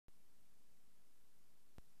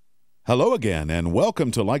Hello again, and welcome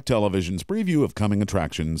to Like Television's preview of coming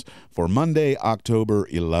attractions for Monday, October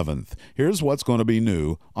 11th. Here's what's going to be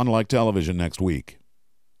new on Like Television next week.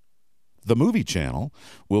 The Movie Channel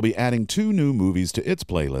will be adding 2 new movies to its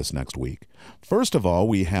playlist next week. First of all,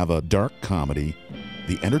 we have a dark comedy,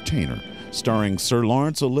 The Entertainer, starring Sir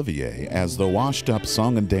Laurence Olivier as the washed-up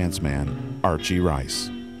song and dance man, Archie Rice.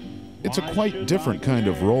 It's a quite different kind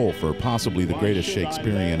of role for possibly the greatest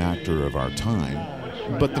Shakespearean actor of our time.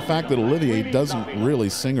 But the fact that Olivier doesn't really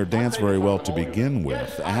sing or dance very well to begin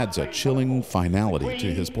with adds a chilling finality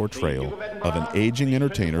to his portrayal of an aging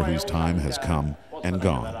entertainer whose time has come and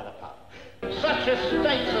gone. Such a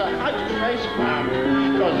state, Sir, hide your face,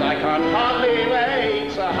 ma'am, 'cause I can't hardly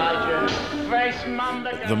wait, Sir, hide your face, ma'am.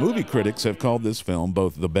 The movie critics have called this film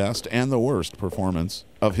both the best and the worst performance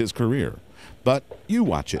of his career. But you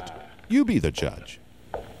watch it. You be the judge.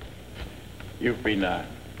 You've been a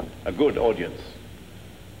good audience.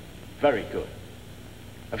 Very good.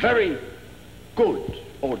 A very good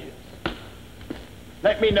audience.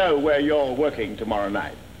 Let me know where you're working tomorrow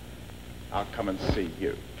night. I'll come and see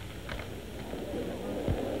you.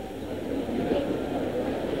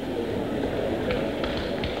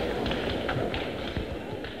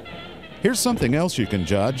 Here's something else you can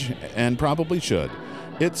judge, and probably should.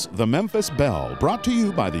 It's The Memphis Belle, brought to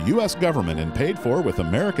you by the U.S. government and paid for with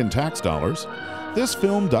American tax dollars. This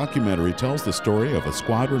film documentary tells the story of a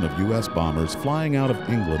squadron of U.S. bombers flying out of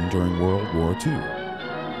England during World War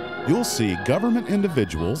II. You'll see government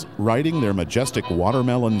individuals riding their majestic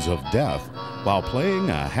watermelons of death while playing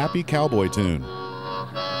a happy cowboy tune.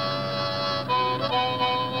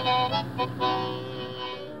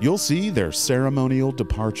 You'll see their ceremonial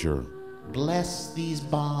departure. Bless these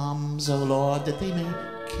bombs, O Lord, that they may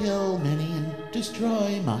kill many and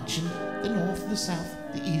destroy much in the north, the south,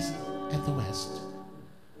 the east, and the west.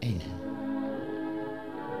 Amen.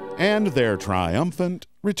 And their triumphant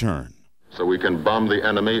return. So we can bomb the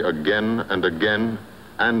enemy again and again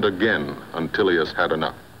and again until he has had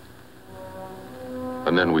enough.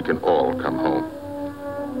 And then we can all come home.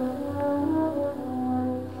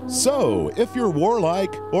 So, if you're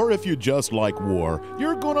warlike, or if you just like war,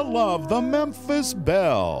 you're gonna love The Memphis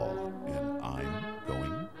Belle. And I'm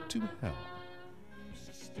going to hell.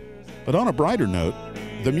 But on a brighter note,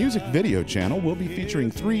 the music video channel will be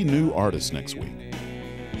featuring 3 new artists next week.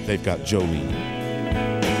 They've got Jolene.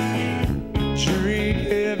 Drink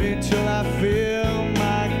heavy till I feel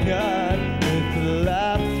my God with the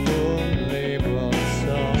laughful label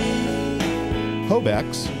song.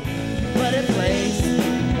 Hobex. But it plays.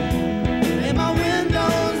 And my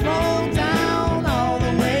windows roll down all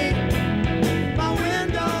the way. My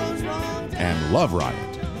windows roll down. And Love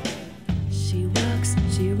Riot. She walks,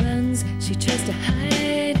 she runs, she tries to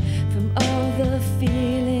hide from all the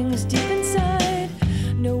feelings deep inside.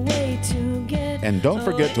 No way to get. And don't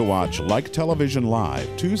forget to watch Like Television Live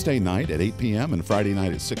Tuesday night at 8 p.m. and Friday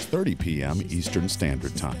night at 6:30 p.m. Eastern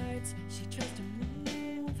Standard Time.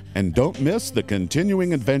 And don't miss the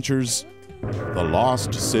continuing adventures, The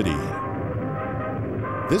Lost City.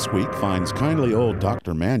 This week finds kindly old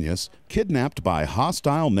Dr. Manius kidnapped by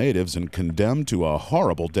hostile natives and condemned to a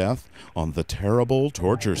horrible death on the terrible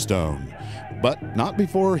torture stone. But not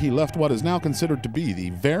before he left what is now considered to be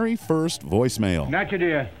the very first voicemail. Natcha,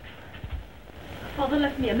 dear. Father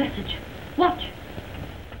left me a message. Watch.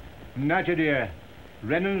 Natcha, dear.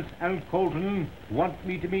 Reynolds and Colton want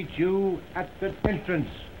me to meet you at the entrance.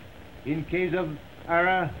 In case of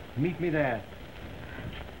error, meet me there.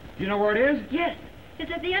 Do you know where it is? Yes,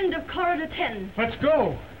 it's at the end of corridor 10. Let's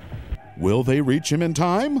go. Will they reach him in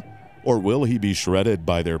time? Or will he be shredded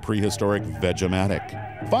by their prehistoric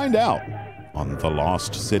Vegematic? Find out on The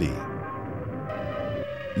Lost City.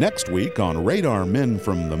 Next week on Radar Men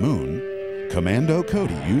from the Moon, Commando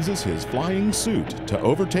Cody uses his flying suit to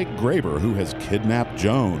overtake Graber, who has kidnapped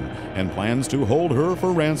Joan and plans to hold her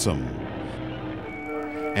for ransom.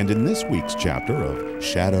 And in this week's chapter of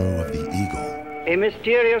Shadow of the Eagle, a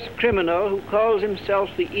mysterious criminal who calls himself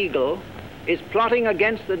the Eagle is plotting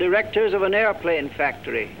against the directors of an airplane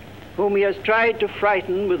factory, whom he has tried to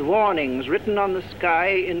frighten with warnings written on the sky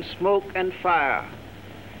in smoke and fire.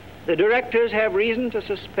 The directors have reason to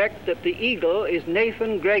suspect that the Eagle is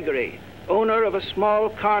Nathan Gregory, owner of a small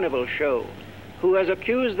carnival show, who has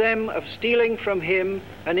accused them of stealing from him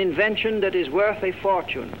an invention that is worth a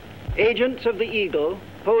fortune. Agents of the Eagle,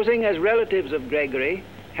 posing as relatives of Gregory,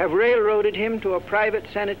 have railroaded him to a private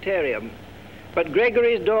sanitarium. But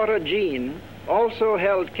Gregory's daughter, Jean, also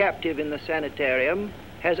held captive in the sanitarium,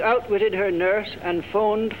 has outwitted her nurse and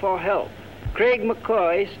phoned for help. Craig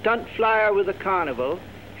McCoy, stunt flyer with the carnival,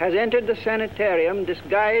 has entered the sanitarium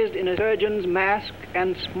disguised in a surgeon's mask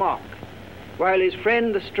and smock, while his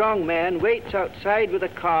friend, the strong man, waits outside with a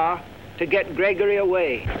car to get Gregory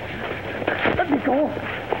away. Let me go!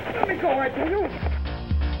 Let me go, I tell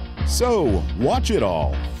you! So, watch it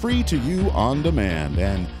all, free to you on demand,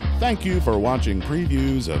 and thank you for watching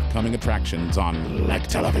previews of coming attractions on Like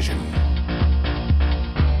Television.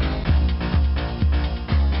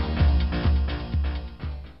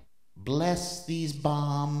 Bless these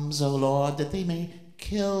bombs, O Lord, that they may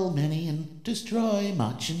kill many and destroy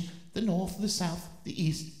much in the north, the south, the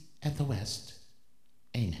east, and the west.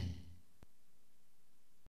 Amen.